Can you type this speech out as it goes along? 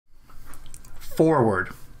Forward.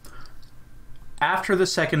 After the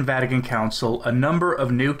Second Vatican Council, a number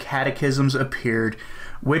of new catechisms appeared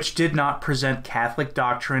which did not present Catholic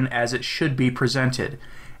doctrine as it should be presented,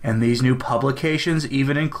 and these new publications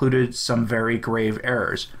even included some very grave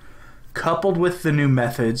errors. Coupled with the new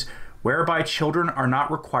methods, whereby children are not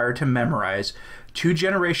required to memorize, 2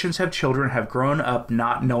 generations of children have grown up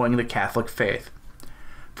not knowing the Catholic faith.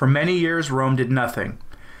 For many years, Rome did nothing.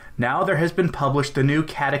 Now there has been published the new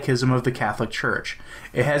Catechism of the Catholic Church.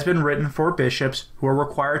 It has been written for bishops who are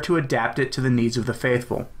required to adapt it to the needs of the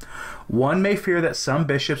faithful. One may fear that some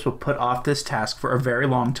bishops will put off this task for a very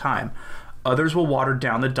long time. Others will water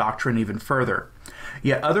down the doctrine even further.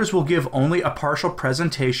 Yet others will give only a partial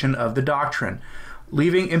presentation of the doctrine,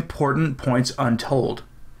 leaving important points untold.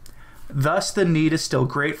 Thus, the need is still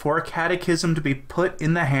great for a catechism to be put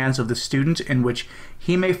in the hands of the student in which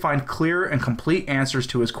he may find clear and complete answers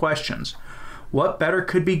to his questions. What better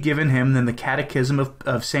could be given him than the Catechism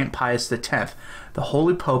of St. Pius X, the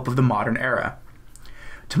Holy Pope of the modern era?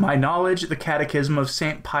 To my knowledge, the Catechism of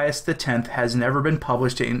St. Pius X has never been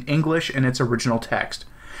published in English in its original text.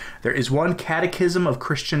 There is one Catechism of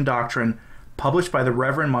Christian Doctrine, published by the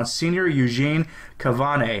Reverend Monsignor Eugene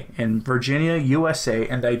Cavane in Virginia, USA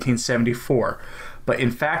in 1974, but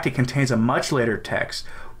in fact it contains a much later text,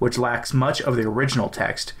 which lacks much of the original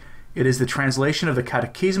text. It is the translation of the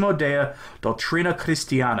Catechismo della Doctrina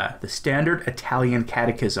Cristiana, the standard Italian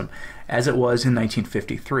catechism, as it was in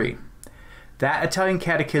 1953. That Italian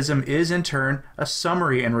catechism is, in turn, a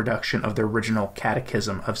summary and reduction of the original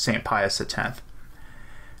Catechism of St. Pius X.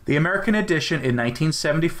 The American edition in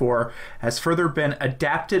 1974 has further been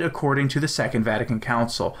adapted according to the Second Vatican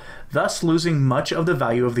Council, thus losing much of the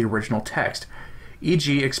value of the original text.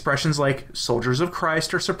 E.g., expressions like "soldiers of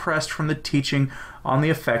Christ" are suppressed from the teaching on the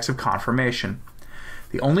effects of confirmation.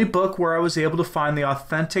 The only book where I was able to find the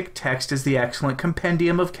authentic text is the excellent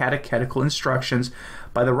Compendium of Catechetical Instructions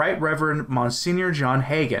by the Right Reverend Monsignor John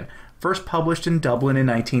Hagen, first published in Dublin in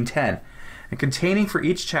 1910. And containing for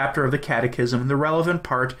each chapter of the Catechism the relevant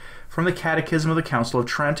part from the Catechism of the Council of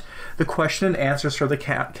Trent, the question and answers for the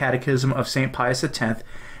Catechism of St. Pius X,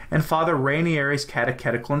 and Father Rainieri's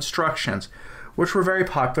Catechetical Instructions, which were very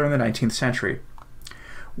popular in the 19th century.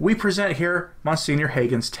 We present here Monsignor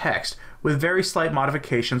Hagen's text, with very slight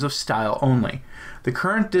modifications of style only. The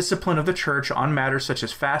current discipline of the Church on matters such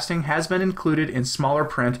as fasting has been included in smaller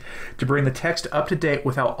print to bring the text up to date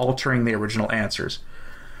without altering the original answers.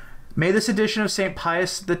 May this edition of St.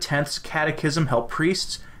 Pius X's Catechism help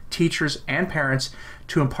priests, teachers, and parents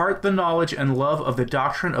to impart the knowledge and love of the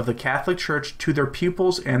doctrine of the Catholic Church to their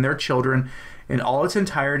pupils and their children in all its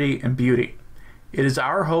entirety and beauty. It is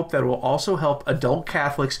our hope that it will also help adult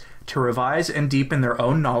Catholics to revise and deepen their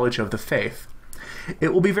own knowledge of the faith.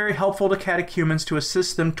 It will be very helpful to catechumens to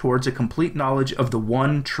assist them towards a complete knowledge of the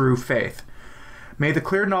one true faith. May the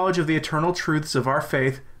clear knowledge of the eternal truths of our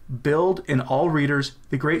faith build in all readers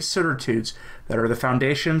the great certitudes that are the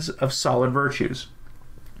foundations of solid virtues.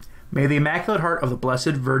 May the Immaculate Heart of the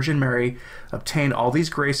Blessed Virgin Mary obtain all these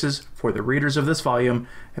graces for the readers of this volume,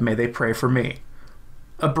 and may they pray for me.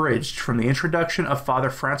 Abridged from the introduction of Father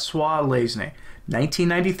Francois Lesne,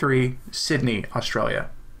 1993, Sydney, Australia.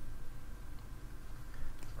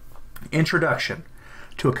 Introduction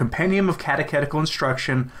to a Compendium of Catechetical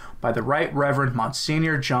Instruction by the Right Reverend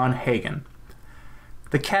Monsignor John Hagen.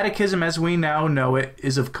 The Catechism as we now know it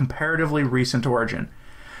is of comparatively recent origin.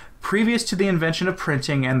 Previous to the invention of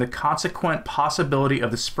printing and the consequent possibility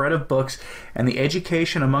of the spread of books and the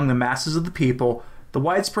education among the masses of the people, the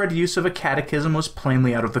widespread use of a catechism was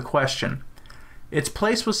plainly out of the question. Its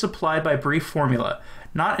place was supplied by brief formula,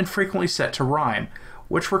 not infrequently set to rhyme,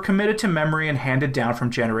 which were committed to memory and handed down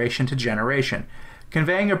from generation to generation,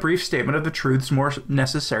 conveying a brief statement of the truths more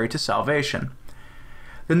necessary to salvation.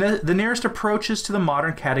 The nearest approaches to the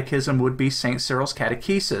modern catechism would be St. Cyril's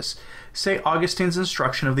Catechesis, St. Augustine's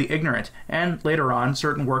Instruction of the Ignorant, and later on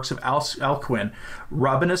certain works of Alcuin,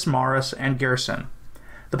 Rabanus Maurus, and Gerson.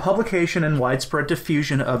 The publication and widespread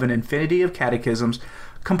diffusion of an infinity of catechisms,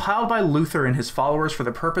 compiled by Luther and his followers for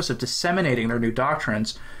the purpose of disseminating their new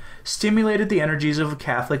doctrines, stimulated the energies of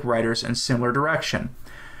Catholic writers in similar direction.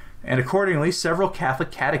 And accordingly, several Catholic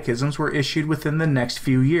catechisms were issued within the next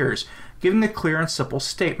few years, giving a clear and simple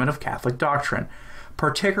statement of Catholic doctrine,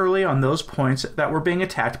 particularly on those points that were being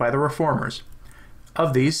attacked by the Reformers.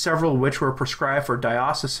 Of these, several which were prescribed for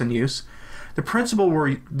diocesan use, the principal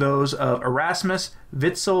were those of Erasmus,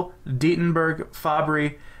 Witzel, Dietenberg,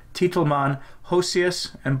 Fabri, Titelmann,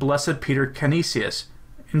 Hosius, and Blessed Peter Canisius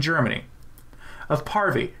in Germany. Of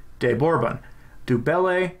Parvi, de Bourbon, du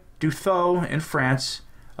Bellay, du Thou in France,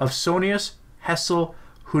 of Sonius, Hessel,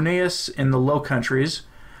 Huneeus in the Low Countries,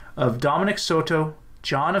 of Dominic Soto,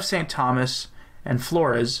 John of St. Thomas, and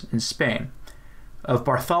Flores in Spain, of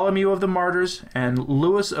Bartholomew of the Martyrs, and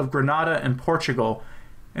Louis of Granada in Portugal,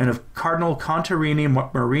 and of Cardinal Contarini,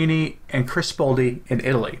 Marini, and Crisполdi in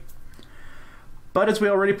Italy. But as we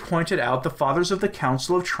already pointed out, the Fathers of the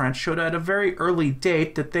Council of Trent showed at a very early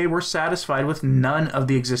date that they were satisfied with none of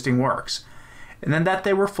the existing works, and then that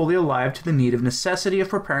they were fully alive to the need of necessity of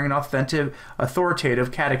preparing an authentic,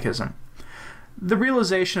 authoritative catechism. The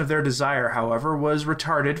realization of their desire, however, was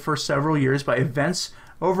retarded for several years by events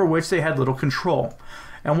over which they had little control,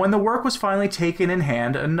 and when the work was finally taken in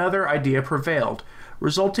hand, another idea prevailed,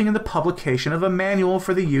 resulting in the publication of a manual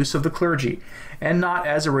for the use of the clergy, and not,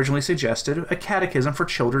 as originally suggested, a catechism for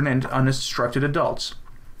children and uninstructed adults.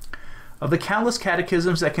 Of the countless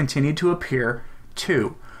catechisms that continued to appear,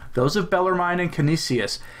 two, those of Bellarmine and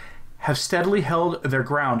Canisius, have steadily held their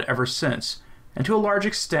ground ever since, and to a large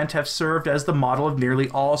extent have served as the model of nearly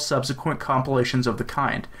all subsequent compilations of the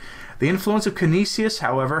kind. The influence of Canisius,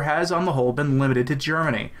 however, has on the whole been limited to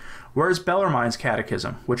Germany, whereas Bellarmine's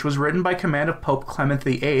catechism, which was written by command of Pope Clement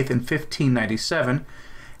VIII in 1597,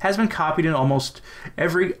 has been copied in almost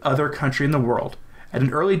every other country in the world. At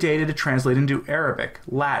an early date, it had translated into Arabic,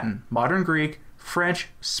 Latin, modern Greek, French,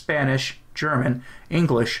 Spanish, German,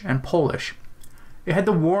 English, and Polish. It had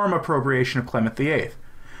the warm appropriation of Clement VIII,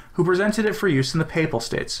 who presented it for use in the Papal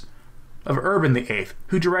States, of Urban VIII,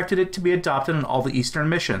 who directed it to be adopted in all the Eastern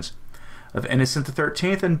missions, of Innocent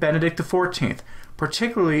XIII and Benedict XIV,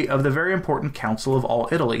 particularly of the very important Council of All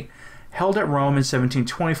Italy, held at Rome in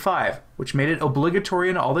 1725, which made it obligatory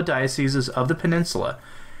in all the dioceses of the peninsula,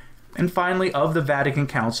 and finally of the Vatican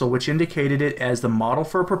Council, which indicated it as the model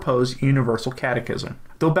for a proposed universal catechism.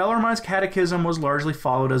 Though Bellarmine's catechism was largely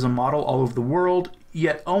followed as a model all over the world,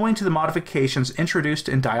 yet owing to the modifications introduced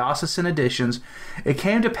in diocesan editions, it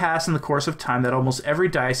came to pass in the course of time that almost every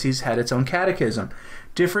diocese had its own catechism,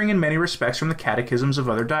 differing in many respects from the catechisms of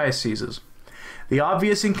other dioceses. The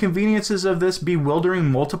obvious inconveniences of this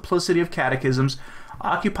bewildering multiplicity of catechisms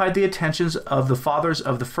occupied the attentions of the Fathers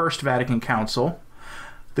of the First Vatican Council,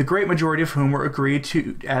 the great majority of whom were agreed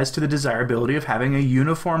to as to the desirability of having a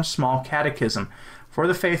uniform small catechism for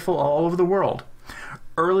the faithful all over the world.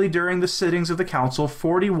 Early during the sittings of the council,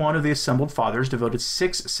 41 of the assembled fathers devoted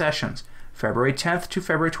 6 sessions, February 10th to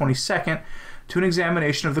February 22nd, to an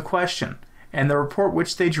examination of the question, and the report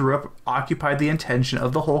which they drew up occupied the attention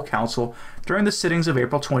of the whole council during the sittings of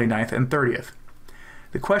April 29th and 30th.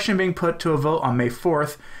 The question being put to a vote on May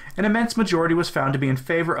 4th, an immense majority was found to be in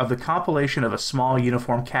favor of the compilation of a small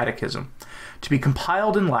uniform catechism, to be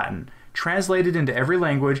compiled in Latin, translated into every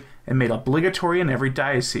language, and made obligatory in every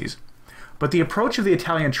diocese. But the approach of the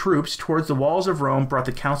Italian troops towards the walls of Rome brought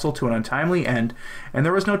the council to an untimely end, and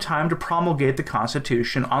there was no time to promulgate the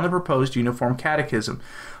constitution on the proposed uniform catechism,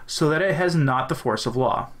 so that it has not the force of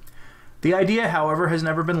law. The idea, however, has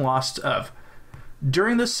never been lost of.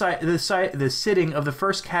 During the sitting of the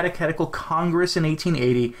First Catechetical Congress in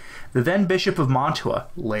 1880, the then Bishop of Mantua,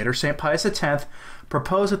 later St. Pius X,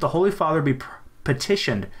 proposed that the Holy Father be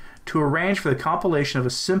petitioned to arrange for the compilation of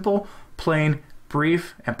a simple, plain,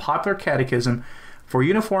 brief, and popular catechism for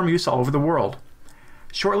uniform use all over the world.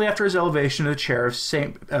 Shortly after his elevation to the chair of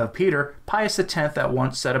St. Peter, Pius X at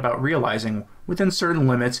once set about realizing, within certain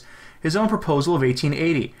limits, his own proposal of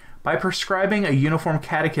 1880 by prescribing a uniform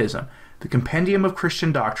catechism, the Compendium of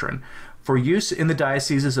Christian Doctrine, for use in the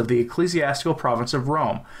dioceses of the ecclesiastical province of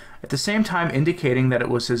Rome, at the same time indicating that it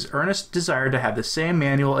was his earnest desire to have the same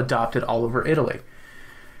manual adopted all over Italy.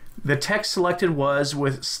 The text selected was,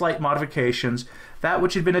 with slight modifications, that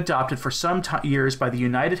which had been adopted for some years by the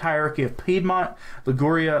united hierarchy of Piedmont,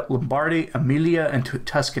 Liguria, Lombardy, Emilia, and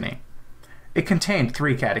Tuscany. It contained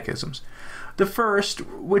 3 catechisms. The first,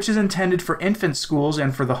 which is intended for infant schools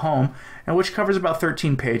and for the home, and which covers about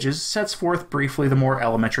 13 pages, sets forth briefly the more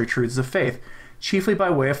elementary truths of faith, chiefly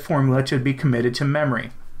by way of formula to be committed to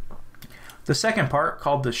memory. The second part,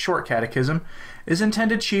 called the Short Catechism, is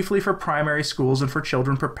intended chiefly for primary schools and for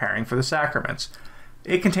children preparing for the sacraments.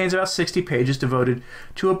 It contains about 60 pages devoted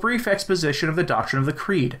to a brief exposition of the doctrine of the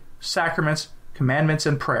Creed, sacraments, commandments,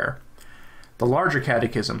 and prayer. The larger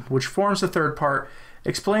catechism, which forms the third part,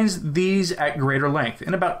 explains these at greater length,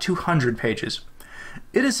 in about 200 pages.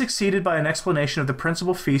 It is succeeded by an explanation of the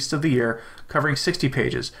principal feasts of the year, covering 60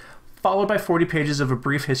 pages, followed by 40 pages of a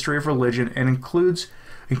brief history of religion, and concludes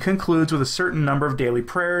with a certain number of daily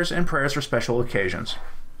prayers and prayers for special occasions.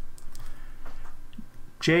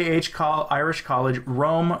 J.H. Irish College,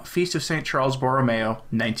 Rome, Feast of St. Charles Borromeo,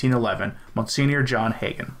 1911, Monsignor John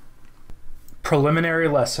Hagen. Preliminary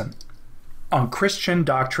lesson on Christian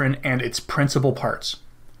doctrine and its principal parts.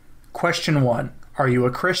 Question 1. Are you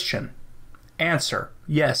a Christian? Answer.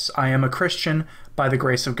 Yes, I am a Christian by the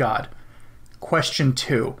grace of God. Question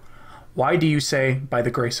 2. Why do you say by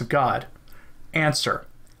the grace of God? Answer.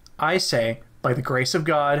 I say by the grace of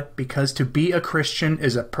God because to be a Christian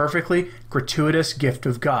is a perfectly gratuitous gift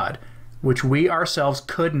of God, which we ourselves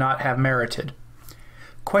could not have merited.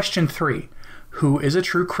 Question 3. Who is a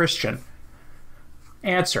true Christian?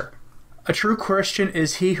 Answer. A true Christian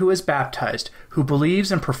is he who is baptized, who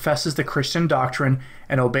believes and professes the Christian doctrine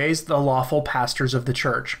and obeys the lawful pastors of the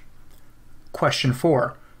church. Question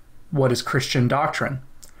 4. What is Christian doctrine?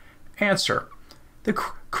 Answer. The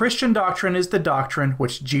Christian doctrine is the doctrine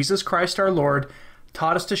which Jesus Christ our Lord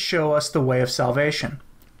taught us to show us the way of salvation.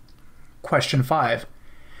 Question 5.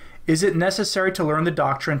 Is it necessary to learn the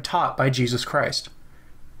doctrine taught by Jesus Christ?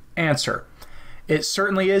 Answer. It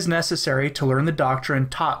certainly is necessary to learn the doctrine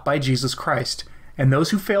taught by Jesus Christ, and those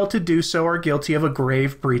who fail to do so are guilty of a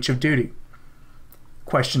grave breach of duty.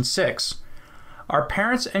 Question 6. Are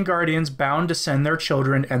parents and guardians bound to send their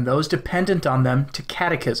children and those dependent on them to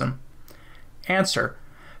catechism? Answer.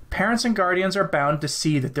 Parents and guardians are bound to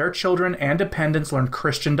see that their children and dependents learn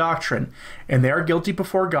Christian doctrine, and they are guilty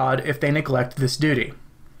before God if they neglect this duty.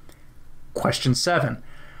 Question 7.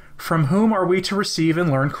 From whom are we to receive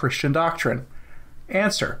and learn Christian doctrine?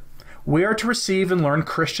 Answer. We are to receive and learn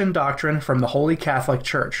Christian doctrine from the Holy Catholic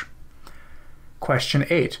Church. Question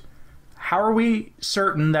 8. How are we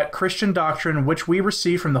certain that Christian doctrine which we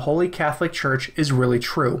receive from the Holy Catholic Church is really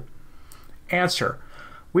true? Answer.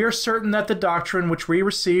 We are certain that the doctrine which we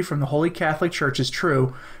receive from the Holy Catholic Church is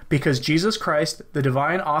true because Jesus Christ, the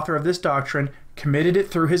divine author of this doctrine, committed it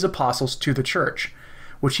through his apostles to the Church,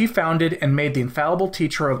 which he founded and made the infallible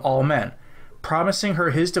teacher of all men, promising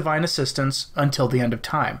her his divine assistance until the end of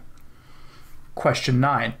time. Question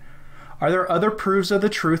 9. Are there other proofs of the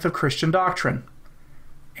truth of Christian doctrine?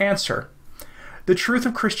 Answer. The truth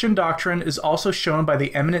of Christian doctrine is also shown by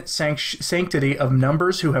the eminent sanctity of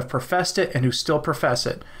numbers who have professed it and who still profess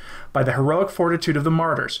it, by the heroic fortitude of the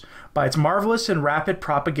martyrs, by its marvelous and rapid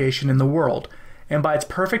propagation in the world, and by its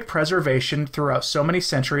perfect preservation throughout so many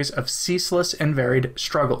centuries of ceaseless and varied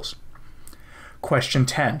struggles. Question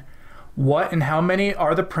 10. What and how many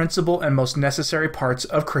are the principal and most necessary parts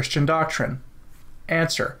of Christian doctrine?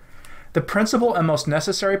 Answer. The principal and most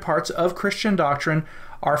necessary parts of Christian doctrine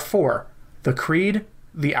are 4. The Creed,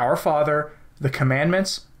 the Our Father, the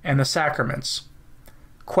Commandments, and the Sacraments.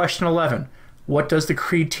 Question 11. What does the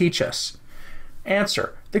Creed teach us?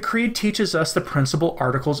 Answer. The Creed teaches us the principal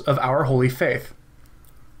articles of our holy faith.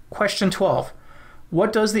 Question 12.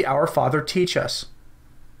 What does the Our Father teach us?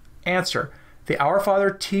 Answer. The Our Father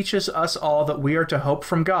teaches us all that we are to hope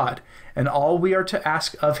from God, and all we are to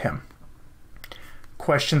ask of him.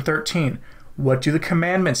 Question 13. What do the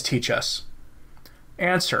commandments teach us?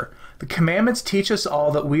 Answer. The commandments teach us all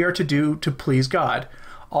that we are to do to please God,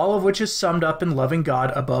 all of which is summed up in loving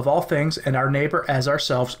God above all things and our neighbor as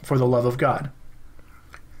ourselves for the love of God.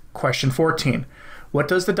 Question 14. What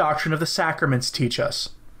does the doctrine of the sacraments teach us?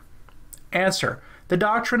 Answer. The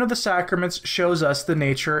doctrine of the sacraments shows us the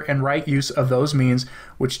nature and right use of those means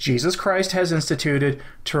which Jesus Christ has instituted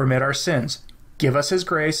to remit our sins, give us his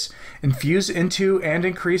grace, infuse into and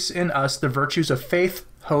increase in us the virtues of faith,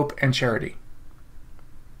 hope, and charity.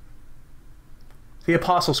 The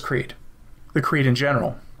Apostles' Creed. The Creed in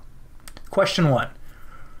general. Question 1.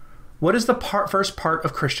 What is the first part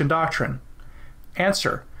of Christian doctrine?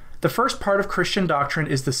 Answer. The first part of Christian doctrine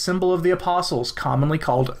is the symbol of the Apostles, commonly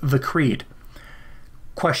called the Creed.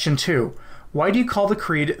 Question 2. Why do you call the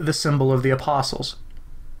Creed the symbol of the Apostles?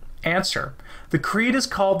 Answer. The Creed is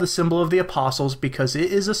called the symbol of the Apostles because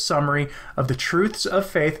it is a summary of the truths of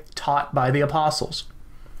faith taught by the Apostles.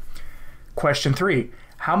 Question 3.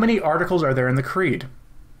 How many articles are there in the Creed?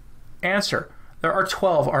 Answer. There are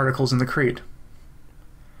 12 articles in the Creed.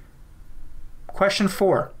 Question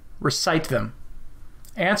 4. Recite them.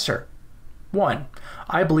 Answer. 1.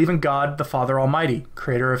 I believe in God, the Father Almighty,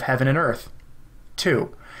 creator of heaven and earth.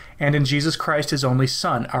 2. And in Jesus Christ, his only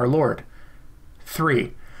Son, our Lord.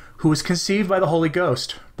 3. Who was conceived by the Holy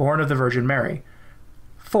Ghost, born of the Virgin Mary.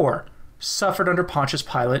 4. Suffered under Pontius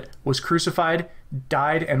Pilate, was crucified,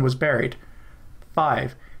 died, and was buried.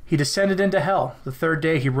 5. He descended into hell. The third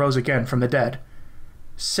day he rose again from the dead.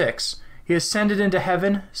 6. He ascended into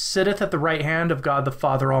heaven, sitteth at the right hand of God the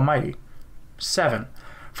Father Almighty. 7.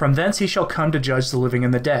 From thence he shall come to judge the living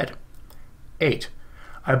and the dead. 8.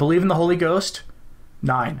 I believe in the Holy Ghost.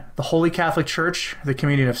 9. The Holy Catholic Church, the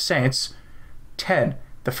communion of saints. 10.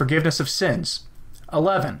 The forgiveness of sins.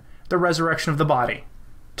 11. The resurrection of the body.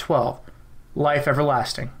 12. Life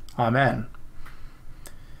everlasting. Amen.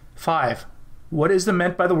 5. What is the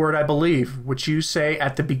meant by the word I believe, which you say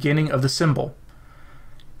at the beginning of the symbol?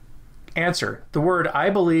 Answer. The word I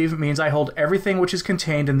believe means I hold everything which is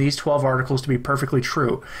contained in these 12 articles to be perfectly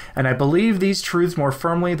true, and I believe these truths more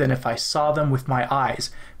firmly than if I saw them with my eyes,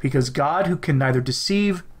 because God, who can neither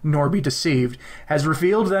deceive nor be deceived, has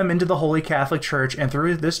revealed them into the Holy Catholic Church and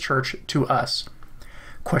through this church to us.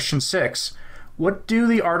 Question 6. What do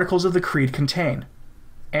the articles of the Creed contain?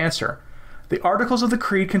 Answer. The articles of the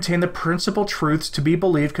Creed contain the principal truths to be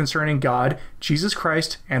believed concerning God, Jesus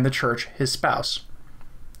Christ, and the Church, his spouse.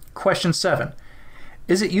 Question 7.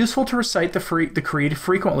 Is it useful to recite the Creed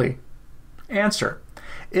frequently? Answer.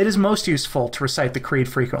 It is most useful to recite the Creed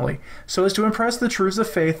frequently, so as to impress the truths of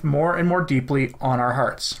faith more and more deeply on our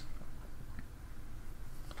hearts.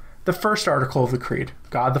 The first article of the Creed,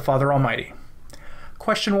 God the Father Almighty.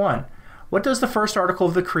 Question 1. What does the first article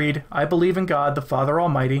of the Creed, I believe in God the Father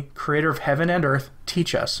Almighty, creator of heaven and earth,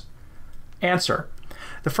 teach us? Answer.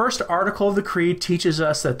 The first article of the Creed teaches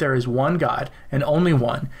us that there is one God, and only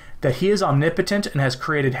one, that he is omnipotent and has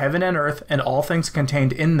created heaven and earth and all things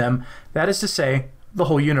contained in them, that is to say, the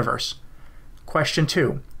whole universe. Question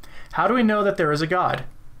 2. How do we know that there is a God?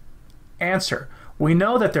 Answer. We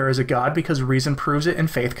know that there is a God because reason proves it and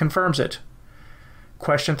faith confirms it.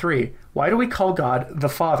 Question 3. Why do we call God the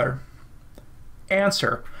Father?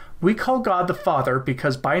 Answer. We call God the Father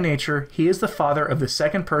because by nature he is the Father of the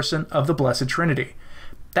second person of the Blessed Trinity.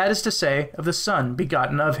 That is to say, of the Son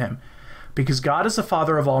begotten of him, because God is the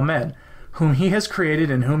Father of all men, whom he has created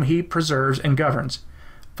and whom he preserves and governs.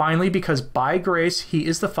 Finally, because by grace he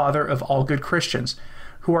is the Father of all good Christians,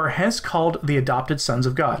 who are hence called the adopted sons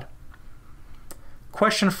of God.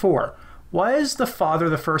 Question 4. Why is the Father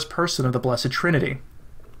the first person of the Blessed Trinity?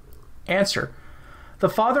 Answer. The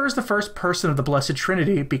Father is the first person of the Blessed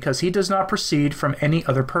Trinity because he does not proceed from any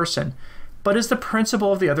other person, but is the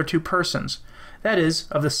principle of the other two persons, that is,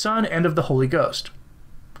 of the Son and of the Holy Ghost.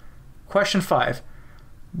 Question 5.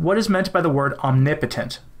 What is meant by the word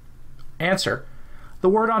omnipotent? Answer. The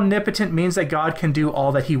word omnipotent means that God can do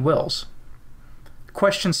all that he wills.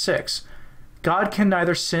 Question 6. God can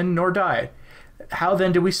neither sin nor die. How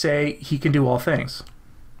then do we say he can do all things?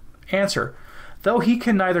 Answer. Though he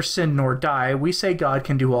can neither sin nor die, we say God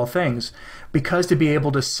can do all things, because to be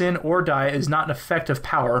able to sin or die is not an effect of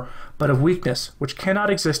power, but of weakness, which cannot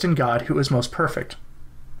exist in God, who is most perfect.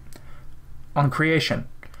 On creation.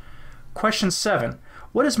 Question 7.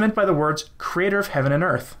 What is meant by the words, creator of heaven and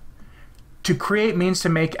earth? To create means to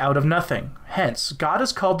make out of nothing. Hence, God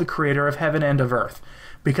is called the creator of heaven and of earth,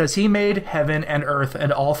 because he made heaven and earth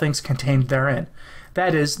and all things contained therein,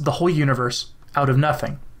 that is, the whole universe, out of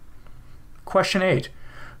nothing. Question 8.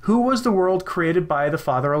 Who was the world created by the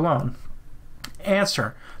Father alone?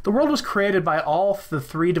 Answer. The world was created by all the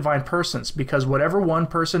three divine persons, because whatever one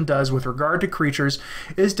person does with regard to creatures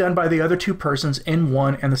is done by the other two persons in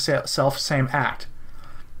one and the self-same act.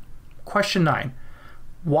 Question 9.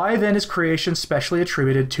 Why then is creation specially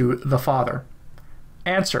attributed to the Father?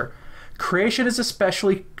 Answer. Creation is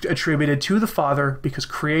especially attributed to the Father because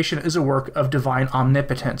creation is a work of divine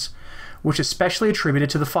omnipotence, which is specially attributed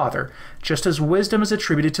to the Father, just as wisdom is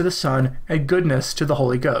attributed to the Son and goodness to the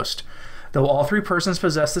Holy Ghost, though all three persons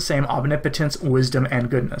possess the same omnipotence, wisdom,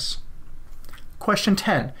 and goodness. Question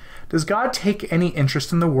 10. Does God take any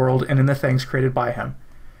interest in the world and in the things created by him?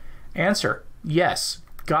 Answer. Yes.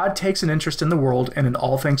 God takes an interest in the world and in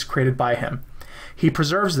all things created by him. He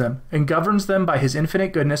preserves them and governs them by his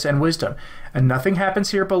infinite goodness and wisdom, and nothing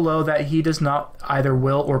happens here below that he does not either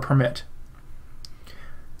will or permit.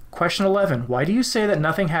 Question 11. Why do you say that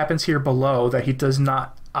nothing happens here below that he does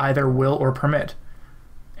not either will or permit?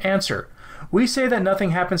 Answer. We say that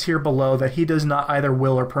nothing happens here below that he does not either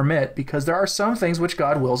will or permit because there are some things which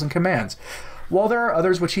God wills and commands, while there are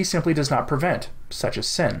others which he simply does not prevent, such as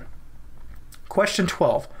sin. Question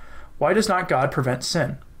 12. Why does not God prevent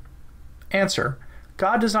sin? Answer.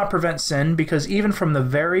 God does not prevent sin because even from the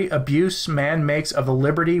very abuse man makes of the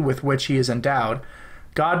liberty with which he is endowed,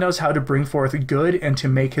 God knows how to bring forth good and to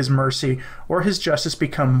make his mercy or his justice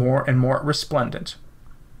become more and more resplendent.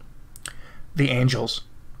 The angels.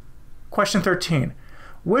 Question 13.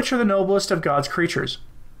 Which are the noblest of God's creatures?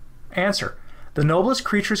 Answer. The noblest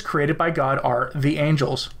creatures created by God are the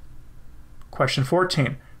angels. Question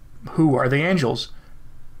 14. Who are the angels?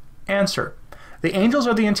 Answer. The angels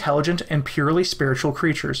are the intelligent and purely spiritual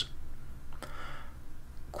creatures.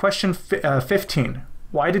 Question 15.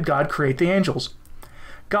 Why did God create the angels?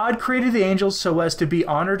 God created the angels so as to be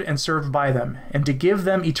honored and served by them, and to give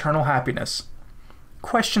them eternal happiness.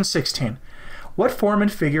 Question 16. What form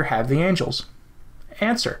and figure have the angels?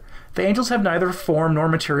 Answer. The angels have neither form nor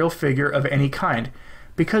material figure of any kind,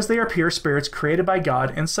 because they are pure spirits created by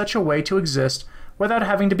God in such a way to exist without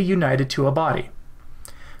having to be united to a body.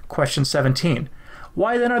 Question 17.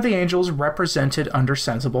 Why then are the angels represented under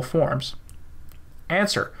sensible forms?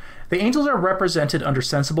 Answer. The angels are represented under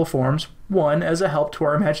sensible forms, 1, as a help to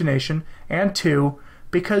our imagination, and 2,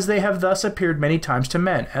 because they have thus appeared many times to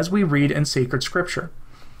men, as we read in sacred scripture.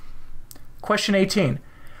 Question 18.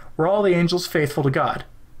 Were all the angels faithful to God?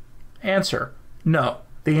 Answer. No,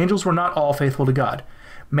 the angels were not all faithful to God.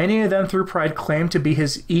 Many of them through pride claimed to be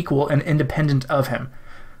his equal and independent of him,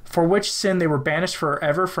 for which sin they were banished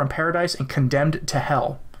forever from paradise and condemned to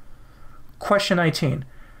hell. Question 19.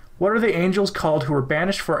 What are the angels called who were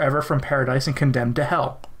banished forever from paradise and condemned to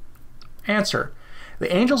hell? Answer.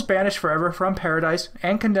 The angels banished forever from paradise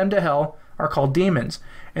and condemned to hell are called demons,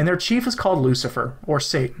 and their chief is called Lucifer, or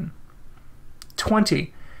Satan.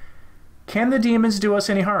 20. Can the demons do us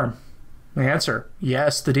any harm? Answer.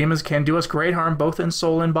 Yes, the demons can do us great harm both in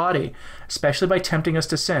soul and body, especially by tempting us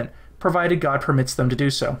to sin, provided God permits them to do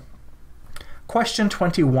so. Question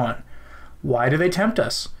 21. Why do they tempt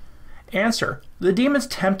us? Answer. The demons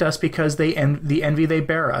tempt us because the envy they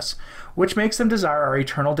bear us, which makes them desire our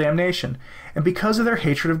eternal damnation, and because of their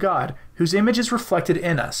hatred of God, whose image is reflected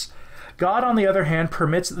in us. God, on the other hand,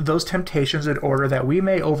 permits those temptations in order that we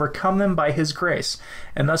may overcome them by his grace,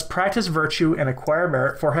 and thus practice virtue and acquire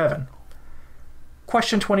merit for heaven.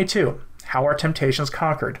 Question 22. How are temptations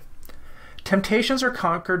conquered? Temptations are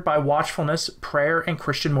conquered by watchfulness, prayer, and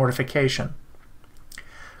Christian mortification.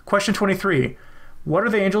 Question 23. What are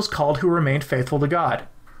the angels called who remained faithful to God?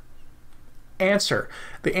 Answer.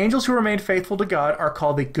 The angels who remained faithful to God are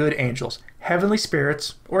called the good angels, heavenly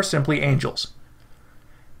spirits, or simply angels.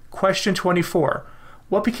 Question 24.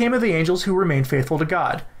 What became of the angels who remained faithful to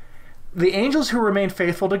God? The angels who remained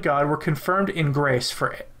faithful to God were confirmed in grace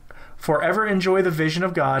forever enjoy the vision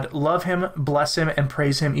of God, love him, bless him, and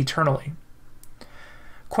praise him eternally.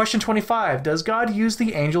 Question 25. Does God use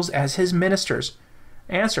the angels as his ministers?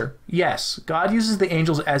 Answer. Yes, God uses the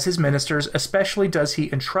angels as his ministers, especially does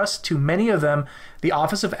he entrust to many of them the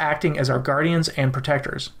office of acting as our guardians and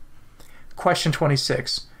protectors. Question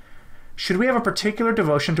 26. Should we have a particular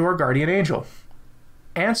devotion to our guardian angel?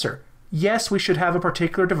 Answer. Yes, we should have a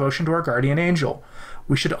particular devotion to our guardian angel.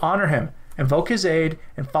 We should honor him, invoke his aid,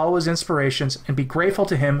 and follow his inspirations, and be grateful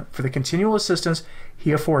to him for the continual assistance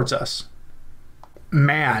he affords us.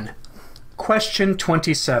 Man. Question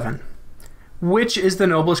 27. Which is the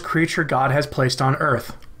noblest creature God has placed on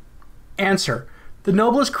earth? Answer. The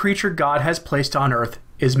noblest creature God has placed on earth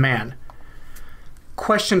is man.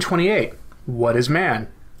 Question 28. What is man?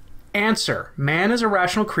 Answer. Man is a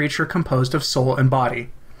rational creature composed of soul and body.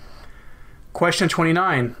 Question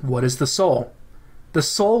 29. What is the soul? The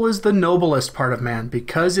soul is the noblest part of man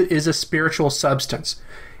because it is a spiritual substance,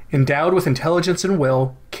 endowed with intelligence and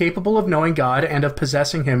will, capable of knowing God and of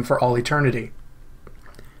possessing him for all eternity.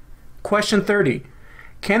 Question 30.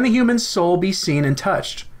 Can the human soul be seen and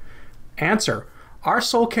touched? Answer. Our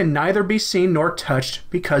soul can neither be seen nor touched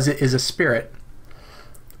because it is a spirit.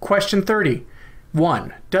 Question 30.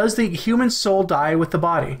 1. Does the human soul die with the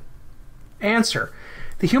body? Answer.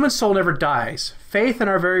 The human soul never dies. Faith and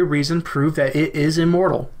our very reason prove that it is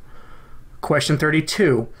immortal. Question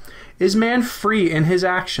 32. Is man free in his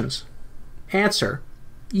actions? Answer.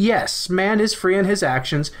 Yes, man is free in his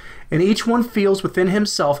actions, and each one feels within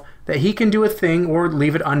himself that he can do a thing or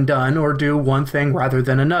leave it undone, or do one thing rather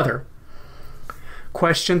than another.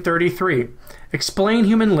 Question 33. Explain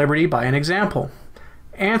human liberty by an example.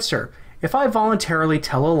 Answer. If I voluntarily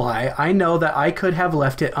tell a lie, I know that I could have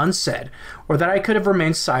left it unsaid, or that I could have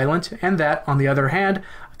remained silent, and that, on the other hand,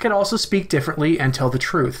 I could also speak differently and tell the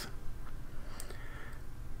truth.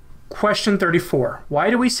 Question 34.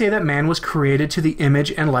 Why do we say that man was created to the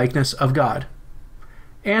image and likeness of God?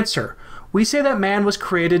 Answer. We say that man was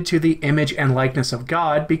created to the image and likeness of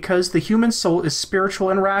God because the human soul is spiritual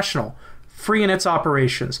and rational, free in its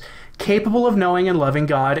operations, capable of knowing and loving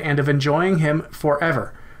God and of enjoying him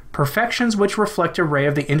forever, perfections which reflect a ray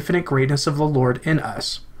of the infinite greatness of the Lord in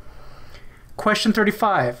us. Question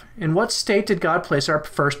 35. In what state did God place our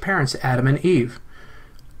first parents, Adam and Eve?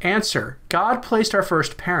 Answer. God placed our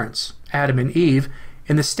first parents, Adam and Eve,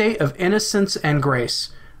 in the state of innocence and grace,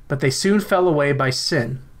 but they soon fell away by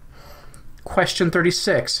sin. Question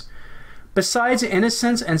 36. Besides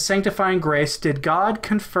innocence and sanctifying grace, did God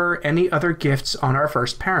confer any other gifts on our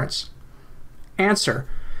first parents? Answer.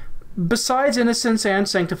 Besides innocence and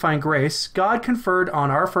sanctifying grace, God conferred on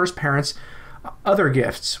our first parents other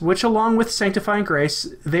gifts, which along with sanctifying grace,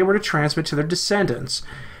 they were to transmit to their descendants.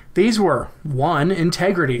 These were 1.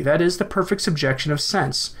 Integrity, that is, the perfect subjection of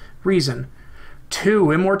sense, reason.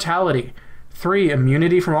 2. Immortality. 3.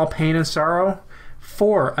 Immunity from all pain and sorrow.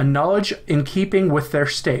 4. A knowledge in keeping with their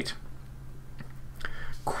state.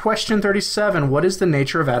 Question 37. What is the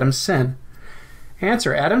nature of Adam's sin?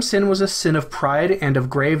 Answer. Adam's sin was a sin of pride and of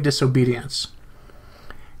grave disobedience.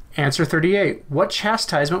 Answer 38. What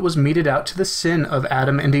chastisement was meted out to the sin of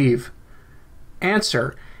Adam and Eve?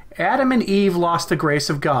 Answer. Adam and Eve lost the grace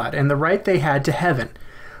of God and the right they had to heaven.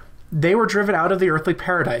 They were driven out of the earthly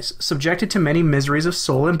paradise, subjected to many miseries of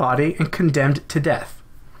soul and body, and condemned to death.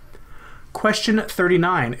 Question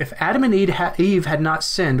 39. If Adam and Eve had not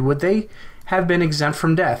sinned, would they have been exempt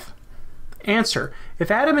from death? Answer. If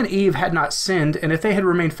Adam and Eve had not sinned, and if they had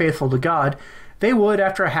remained faithful to God, they would,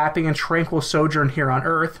 after a happy and tranquil sojourn here on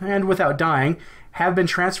earth, and without dying, have been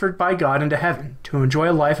transferred by God into heaven, to enjoy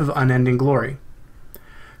a life of unending glory.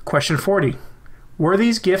 Question 40. Were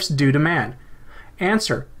these gifts due to man?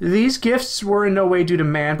 Answer. These gifts were in no way due to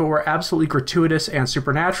man, but were absolutely gratuitous and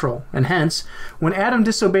supernatural, and hence, when Adam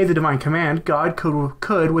disobeyed the divine command, God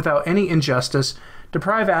could without any injustice,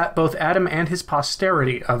 deprive both Adam and his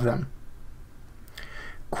posterity of them.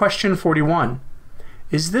 Question 41.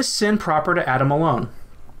 Is this sin proper to Adam alone?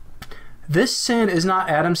 This sin is not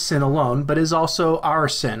Adam's sin alone, but is also our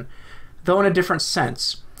sin, though in a different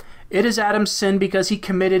sense. It is Adam's sin because he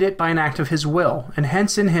committed it by an act of his will, and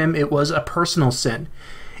hence in him it was a personal sin.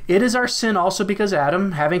 It is our sin also because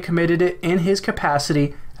Adam, having committed it in his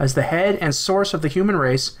capacity as the head and source of the human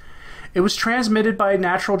race, it was transmitted by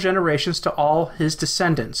natural generations to all his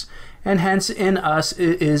descendants, and hence in us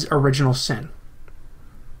it is original sin.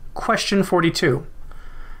 Question 42.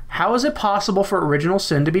 How is it possible for original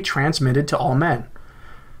sin to be transmitted to all men?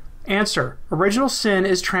 Answer. Original sin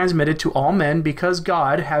is transmitted to all men because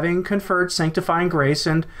God, having conferred sanctifying grace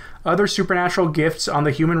and other supernatural gifts on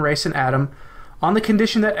the human race in Adam, on the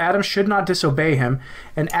condition that Adam should not disobey him,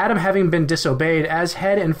 and Adam having been disobeyed as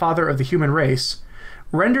head and father of the human race,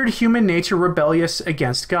 rendered human nature rebellious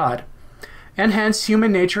against God. And hence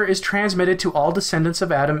human nature is transmitted to all descendants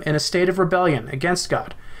of Adam in a state of rebellion against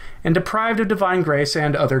God, and deprived of divine grace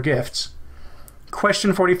and other gifts.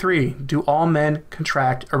 Question 43. Do all men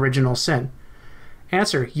contract original sin?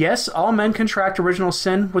 Answer. Yes, all men contract original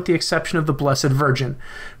sin with the exception of the Blessed Virgin,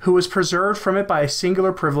 who was preserved from it by a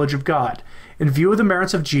singular privilege of God, in view of the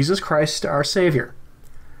merits of Jesus Christ our Savior.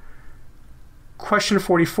 Question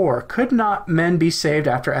 44. Could not men be saved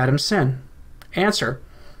after Adam's sin? Answer.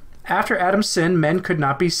 After Adam's sin, men could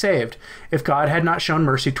not be saved, if God had not shown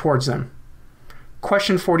mercy towards them.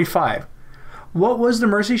 Question 45. What was the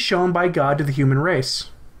mercy shown by God to the human race?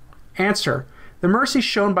 Answer. The mercy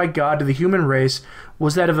shown by God to the human race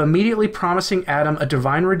was that of immediately promising Adam a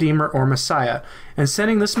divine Redeemer or Messiah, and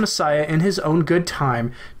sending this Messiah in his own good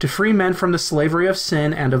time to free men from the slavery of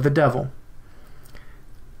sin and of the devil.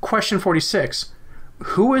 Question 46.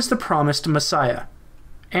 Who is the promised Messiah?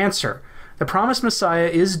 Answer. The promised Messiah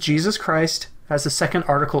is Jesus Christ, as the second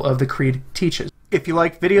article of the Creed teaches. If you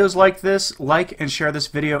like videos like this, like and share this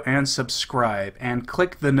video and subscribe, and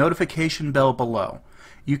click the notification bell below.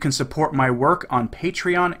 You can support my work on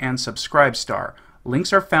Patreon and Subscribestar.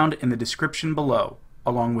 Links are found in the description below,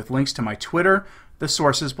 along with links to my Twitter, the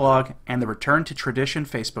Sources blog, and the Return to Tradition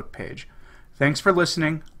Facebook page. Thanks for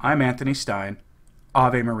listening. I'm Anthony Stein.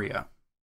 Ave Maria.